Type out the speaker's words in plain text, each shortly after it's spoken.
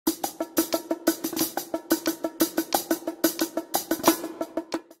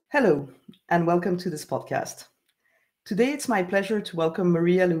Hello, and welcome to this podcast. Today it's my pleasure to welcome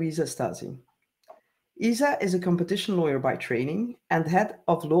Maria Luisa Stasi. Isa is a competition lawyer by training and head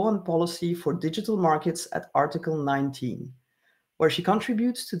of law and policy for digital markets at Article 19, where she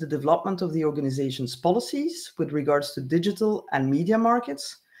contributes to the development of the organization's policies with regards to digital and media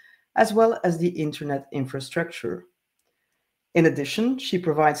markets, as well as the internet infrastructure. In addition, she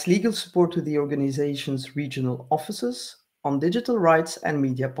provides legal support to the organization's regional offices on digital rights and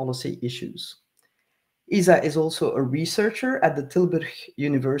media policy issues. Isa is also a researcher at the Tilburg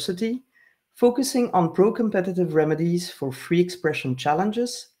University, focusing on pro-competitive remedies for free expression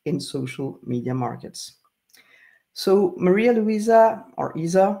challenges in social media markets. So, Maria Luisa, or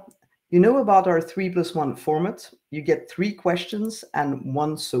Isa, you know about our 3+1 format. You get 3 questions and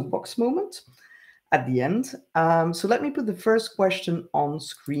 1 soapbox moment at the end. So let me put the first question on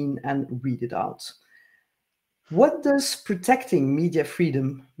screen and read it out. What does protecting media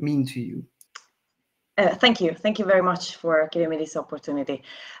freedom mean to you? Thank you. Thank you very much for giving me this opportunity.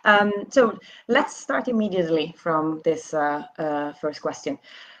 So let's start immediately from this first question.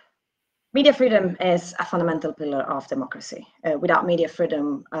 Media freedom is a fundamental pillar of democracy. Without media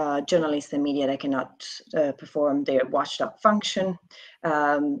freedom, journalists and media, they cannot perform their watchdog function.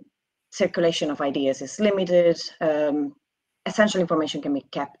 Circulation of ideas is limited. Essential information can be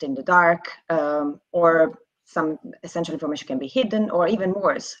kept in the dark, or some essential information can be hidden, or even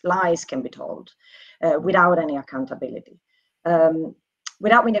worse, lies can be told without any accountability.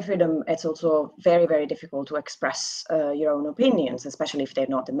 Without media freedom, it's also very, very difficult to express your own opinions, especially if they're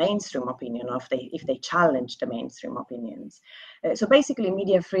not the mainstream opinion, or if they challenge the mainstream opinions. So basically,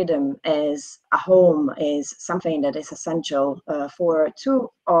 media freedom as a home is something that is essential for 2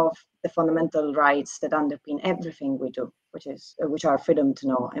 of the fundamental rights that underpin everything we do, which are freedom to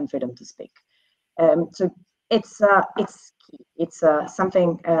know and freedom to speak. So it's key. It's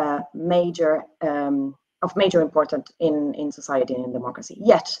something major of major importance in society and in democracy.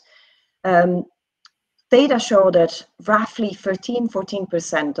 Yet, data show that roughly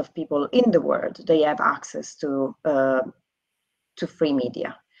 14% of people in the world, they have access to free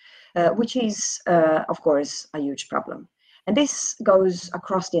media, which is, of course, a huge problem. And this goes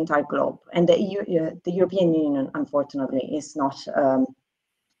across the entire globe. And the European Union, unfortunately, is not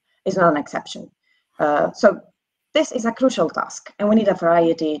an exception. So this is a crucial task, and we need a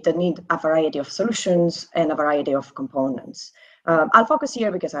variety of solutions and a variety of components. I'll focus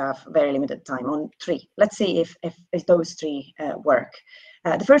here, because I have very limited time, on 3. Let's see if those 3 work.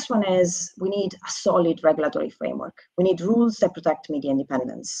 The first one is we need a solid regulatory framework. We need rules that protect media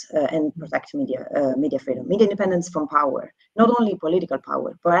independence and protect media freedom. Media independence from power, not only political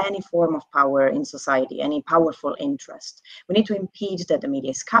power, but any form of power in society, any powerful interest. We need to impede that the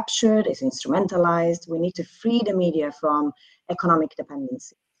media is captured, is instrumentalized. We need to free the media from economic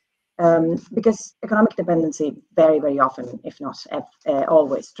dependency. Because economic dependency very, very often, if not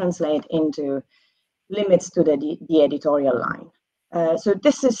always, translate into limits to the editorial line. So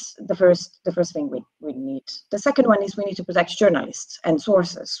this is the first thing we need. The second one is we need to protect journalists and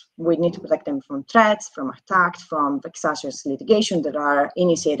sources. We need to protect them from threats, from attacks, from vexatious litigation that are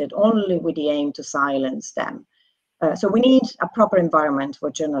initiated only with the aim to silence them. So we need a proper environment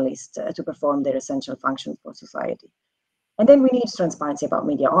for journalists to perform their essential functions for society. And then we need transparency about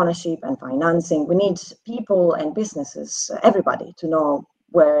media ownership and financing. We need people and businesses, everybody, to know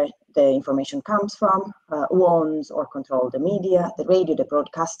where the information comes from, who owns or controls the media, the radio, the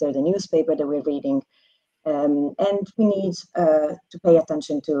broadcaster, the newspaper that we're reading. And we need to pay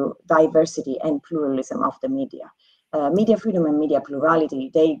attention to diversity and pluralism of the media. Media freedom and media plurality,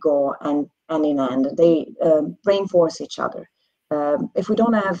 they go hand in hand. They reinforce each other. If we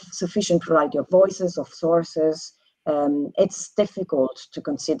don't have sufficient plurality of voices, of sources, it's difficult to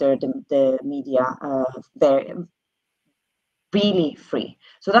consider the media really free.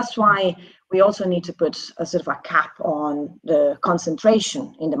 So that's why we also need to put a sort of a cap on the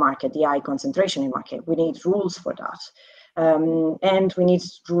concentration in the market, the high concentration in the market. We need rules for that. And we need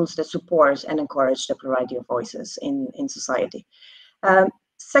rules that support and encourage the plurality of voices in society.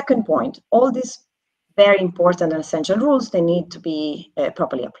 Second point, all these very important and essential rules, they need to be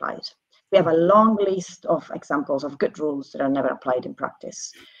properly applied. We have a long list of examples of good rules that are never applied in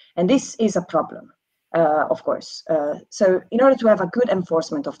practice. And this is a problem. Of course. So in order to have a good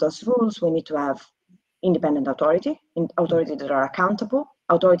enforcement of those rules, we need to have independent authority that are accountable,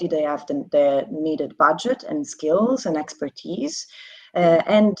 authority that have the needed budget and skills and expertise,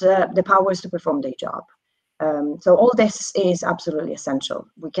 and the powers to perform their job. So all this is absolutely essential.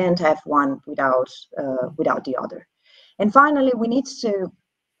 We can't have one without the other. And finally, we need to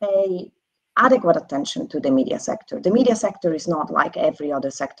pay adequate attention to the media sector. The media sector is not like every other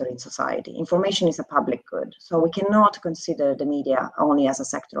sector in society. Information is a public good, so we cannot consider the media only as a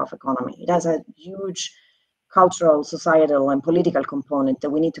sector of economy. It has a huge cultural, societal, and political component that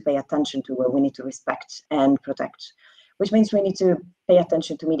we need to pay attention to, and we need to respect and protect, which means we need to pay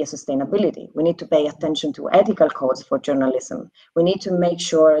attention to media sustainability. We need to pay attention to ethical codes for journalism. We need to make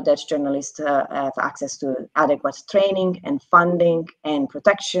sure that journalists have access to adequate training and funding and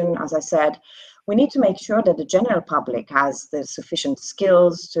protection, as I said. We need to make sure that the general public has the sufficient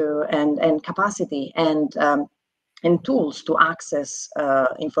skills to and capacity and tools to access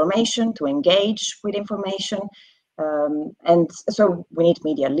information, to engage with information. And so we need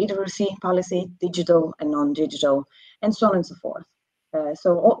media literacy policy, digital and non-digital, and so on and so forth.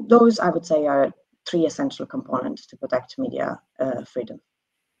 So all those, I would say, are three essential components to protect media freedom.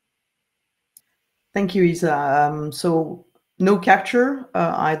 Thank you, Isa. So no capture,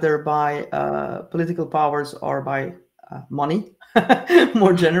 either by political powers or by money,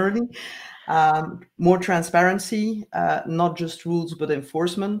 more generally. More transparency, not just rules, but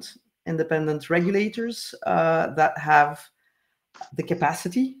enforcement, independent regulators that have the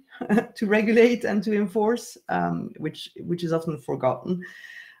capacity to regulate and to enforce, which is often forgotten,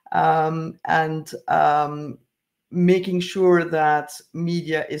 and making sure that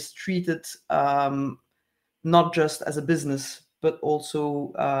media is treated not just as a business, but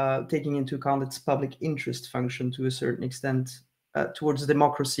also taking into account its public interest function to a certain extent towards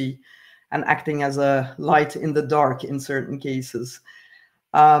democracy, and acting as a light in the dark in certain cases.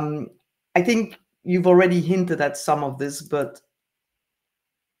 I think you've already hinted at some of this, but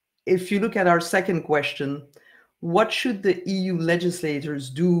if you look at our second question, what should the EU legislators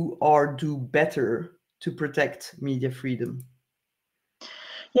do or do better to protect media freedom?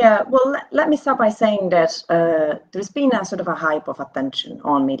 Yeah, well, let me start by saying that there's been a sort of a hype of attention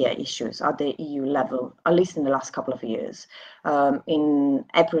on media issues at the EU level, at least in the last couple of years. In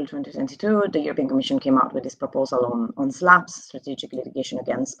April 2022, the European Commission came out with this proposal on SLAPS, Strategic Litigation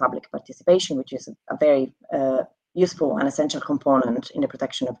Against Public Participation, which is a very useful and essential component in the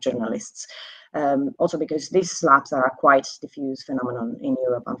protection of journalists. Also because these SLAPS are a quite diffuse phenomenon in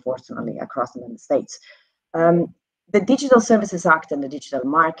Europe, unfortunately, across the member states. The Digital Services Act and the Digital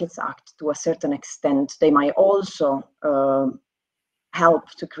Markets Act, to a certain extent, they might also help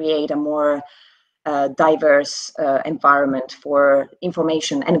to create a more diverse environment for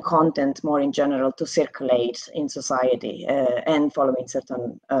information and content more in general to circulate in society and following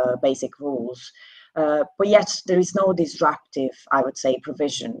certain basic rules. But yet there is no disruptive, I would say,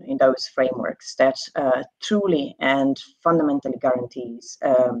 provision in those frameworks that truly and fundamentally guarantees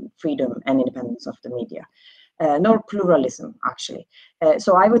freedom and independence of the media. Nor pluralism, actually.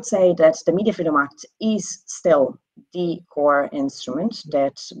 So I would say that the Media Freedom Act is still the core instrument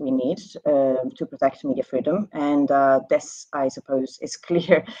that we need to protect media freedom. And this, I suppose, is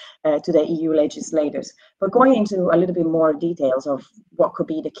clear to the EU legislators. But going into a little bit more details of what could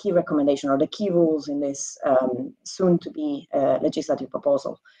be the key recommendation or the key rules in this soon-to-be legislative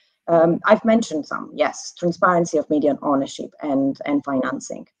proposal. I've mentioned some, yes, transparency of media ownership and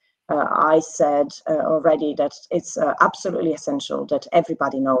financing. I said already that it's absolutely essential that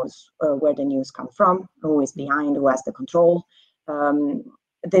everybody knows where the news comes from, who is behind, who has the control,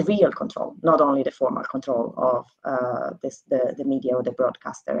 the real control, not only the formal control of the media or the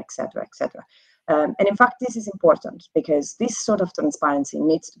broadcaster, etc., etc. And in fact, this is important because this sort of transparency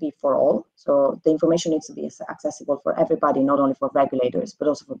needs to be for all. So the information needs to be accessible for everybody, not only for regulators, but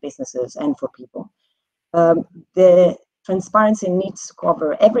also for businesses and for people. The transparency needs to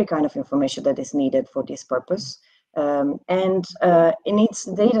cover every kind of information that is needed for this purpose. And data needs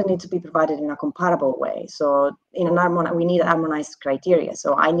to be provided in a comparable way. So we need harmonized criteria.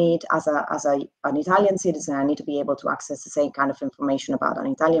 So I need, as an Italian citizen, I need to be able to access the same kind of information about an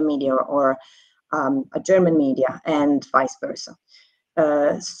Italian media or a German media, and vice versa.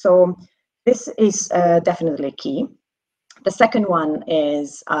 So this is definitely key. The second one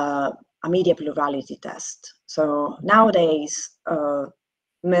is a media plurality test. So nowadays,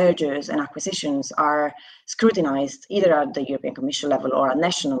 mergers and acquisitions are scrutinized either at the European Commission level or at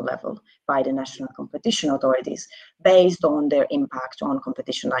national level by the national competition authorities based on their impact on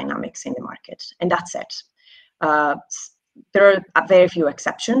competition dynamics in the market. And that's it. There are very few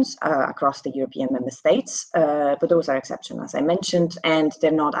exceptions across the European member states, but those are exceptions, as I mentioned, and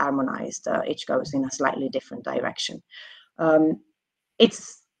they're not harmonized. Each goes in a slightly different direction.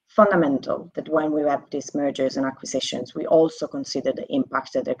 It's fundamental that when we have these mergers and acquisitions, we also consider the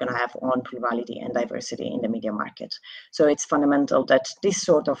impact that they're going to have on plurality and diversity in the media market. So it's fundamental that this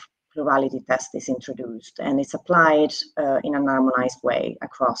sort of plurality test is introduced, and it's applied in an harmonized way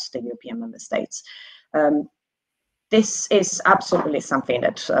across the European member states. This is absolutely something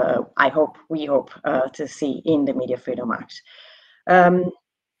that we hope to see in the Media Freedom Act.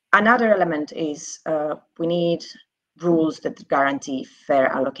 Another element is we need rules that guarantee fair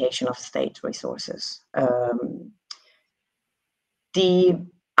allocation of state resources. The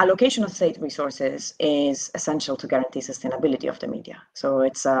allocation of state resources is essential to guarantee sustainability of the media. So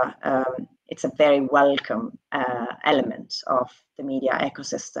it's a very welcome element of the media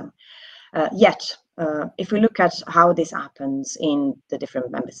ecosystem. Yet, if we look at how this happens in the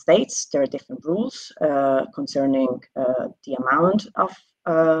different member states, there are different rules concerning the amount of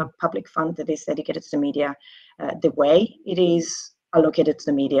public fund that is dedicated to the media, the way it is allocated to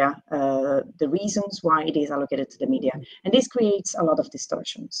the media, the reasons why it is allocated to the media. And this creates a lot of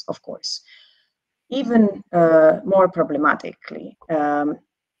distortions, of course. Even more problematically,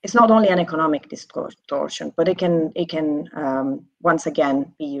 it's not only an economic distortion, but it can once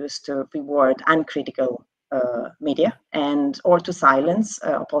again be used to reward uncritical media or to silence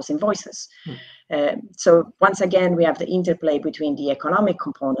opposing voices. So once again, we have the interplay between the economic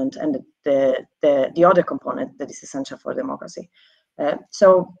component and the other component that is essential for democracy.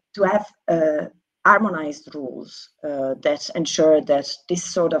 So to have harmonized rules that ensure that this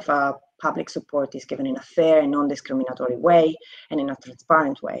sort of public support is given in a fair and non-discriminatory way and in a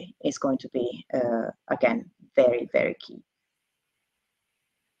transparent way is going to be, again, very, very key.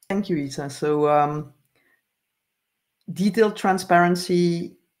 Thank you, Isa. So detailed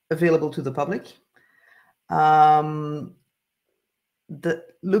transparency available to the public.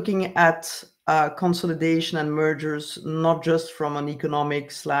 Looking at consolidation and mergers, not just from an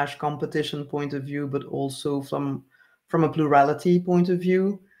economic/competition point of view, but also from a plurality point of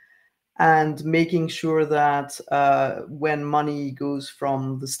view, and making sure that when money goes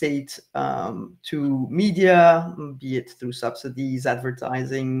from the state to media, be it through subsidies,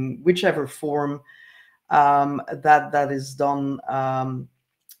 advertising, whichever form, that is done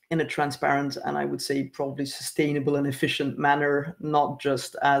in a transparent and I would say probably sustainable and efficient manner, not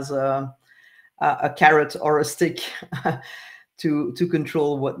just as a carrot or a stick to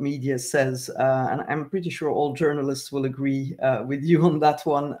control what media says. And I'm pretty sure all journalists will agree with you on that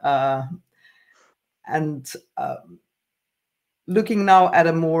one. And looking now at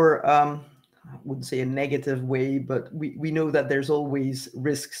a more, I wouldn't say a negative way, but we know that there's always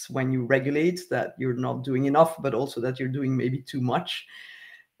risks when you regulate, that you're not doing enough, but also that you're doing maybe too much.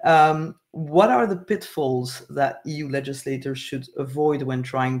 What are the pitfalls that EU legislators should avoid when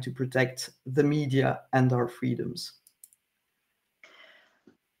trying to protect the media and our freedoms?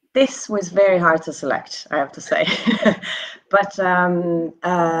 This was very hard to select, I have to say, but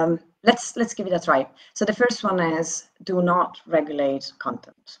let's give it a try. So the first one is do not regulate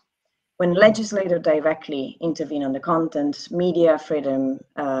content. When legislators directly intervene on the content, media freedom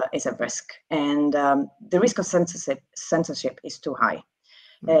is at risk, and the risk of censorship is too high.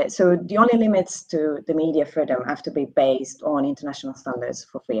 So the only limits to the media freedom have to be based on international standards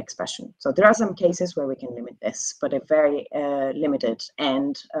for free expression. So there are some cases where we can limit this, but they're very limited,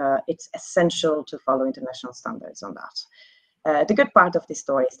 and it's essential to follow international standards on that. The good part of this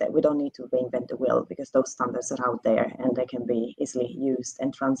story is that we don't need to reinvent the wheel, because those standards are out there and they can be easily used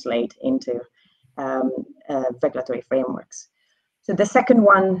and translate into regulatory frameworks. So the second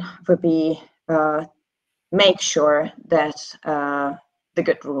one would be make sure that the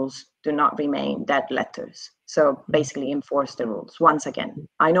good rules do not remain dead letters. So basically enforce the rules. Once again,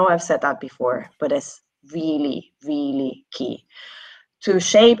 I know I've said that before, but it's really, really key. To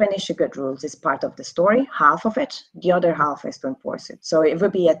shape and issue good rules is part of the story, half of it. The other half is to enforce it. So it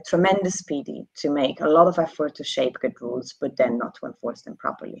would be a tremendous pity to make a lot of effort to shape good rules, but then not to enforce them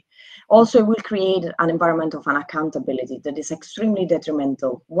properly. Also, it will create an environment of accountability that is extremely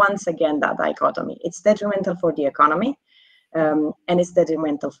detrimental. Once again, that dichotomy. It's detrimental for the economy, and it's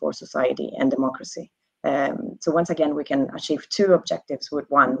detrimental for society and democracy. So once again, we can achieve two objectives with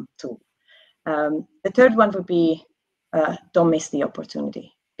one tool. The third one would be don't miss the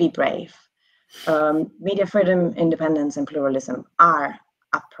opportunity. Be brave. Media freedom, independence, and pluralism are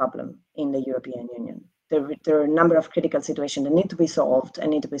a problem in the European Union. There are a number of critical situations that need to be solved and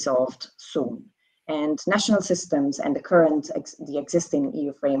need to be solved soon. And national systems and the existing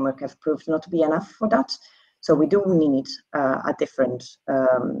EU framework have proved not to be enough for that. So we do need a different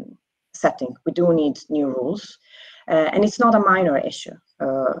setting. We do need new rules. And it's not a minor issue.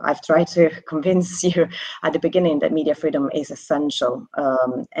 I've tried to convince you at the beginning that media freedom is essential.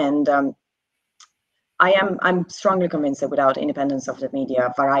 I'm strongly convinced that without independence of the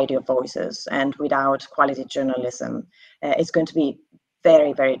media, variety of voices, and without quality journalism, it's going to be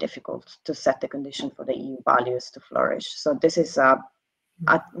very, very difficult to set the condition for the EU values to flourish. So this is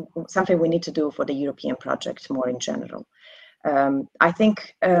something we need to do for the European project more in general. I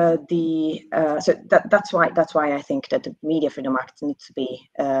think that's why I think that the Media Freedom Act needs to be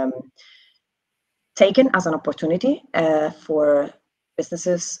taken as an opportunity for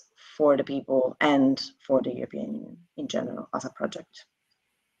businesses, for the people, and for the European Union in general as a project.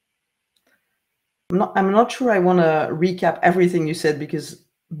 I'm not sure I want to recap everything you said, because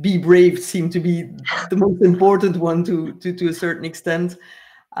be brave seemed to be the most important one to a certain extent,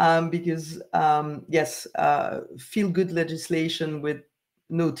 because yes, feel good legislation with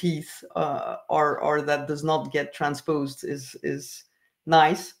no teeth or that does not get transposed is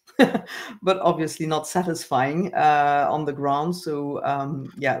nice, but obviously not satisfying on the ground. So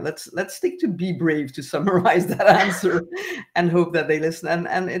yeah, let's stick to be brave to summarize that answer, and hope that they listen.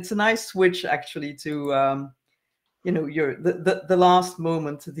 And it's a nice switch actually to you know, the last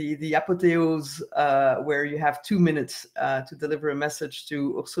moment, the apotheose, where you have 2 minutes to deliver a message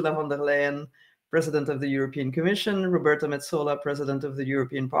to Ursula von der Leyen, President of the European Commission, Roberta Metsola, President of the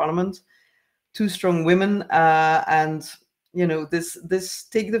European Parliament, two strong women, and you know, this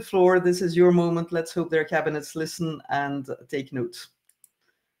take the floor. This is your moment. Let's hope their cabinets listen and take notes.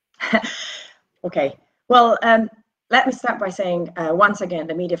 Okay. Well, let me start by saying once again,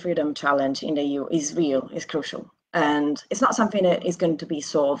 the media freedom challenge in the EU is real, is crucial. And it's not something that is going to be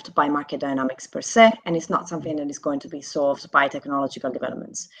solved by market dynamics per se, and it's not something that is going to be solved by technological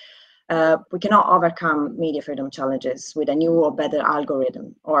developments. We cannot overcome media freedom challenges with a new or better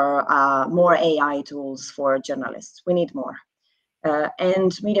algorithm or more AI tools for journalists. We need more.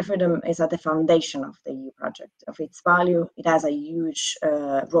 And media freedom is at the foundation of the EU project, of its value. It has a huge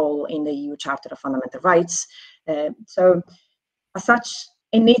role in the EU Charter of Fundamental Rights. So as such,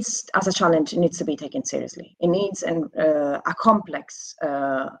 it needs, as a challenge, it needs to be taken seriously. It needs a complex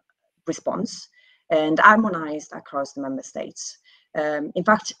response and harmonized across the member states. In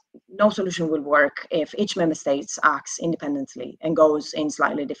fact, no solution will work if each member state acts independently and goes in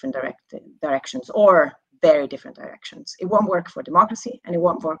slightly different directions or very different directions. It won't work for democracy, and it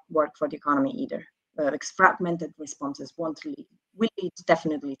won't work for the economy either. Because fragmented responses will lead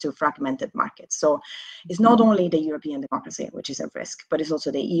definitely to fragmented markets. So it's not only the European democracy which is at risk, but it's also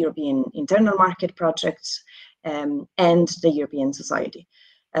the European internal market projects and the European society.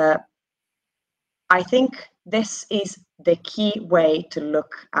 I think this is the key way to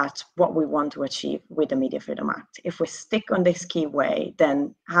look at what we want to achieve with the Media Freedom Act. If we stick on this key way,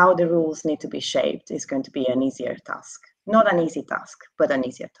 then how the rules need to be shaped is going to be an easier task. Not an easy task, but an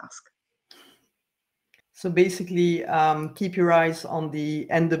easier task. So basically, keep your eyes on the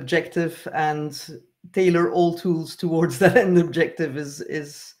end objective and tailor all tools towards that end objective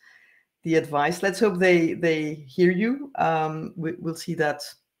is the advice. Let's hope they hear you. We'll see that.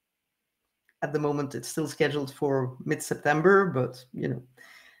 At the moment, it's still scheduled for mid-September, but you know,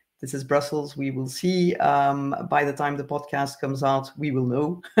 this is Brussels. We will see. By the time the podcast comes out, we will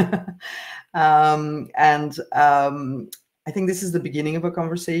know. I think this is the beginning of a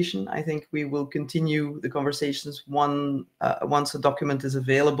conversation. I think we will continue the conversations once a document is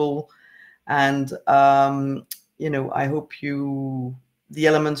available. And, you know, I hope the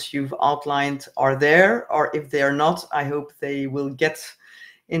elements you've outlined are there, or if they are not, I hope they will get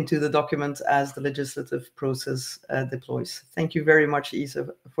into the document as the legislative process deploys. Thank you very much, Isa,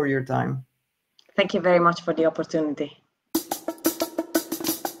 for your time. Thank you very much for the opportunity.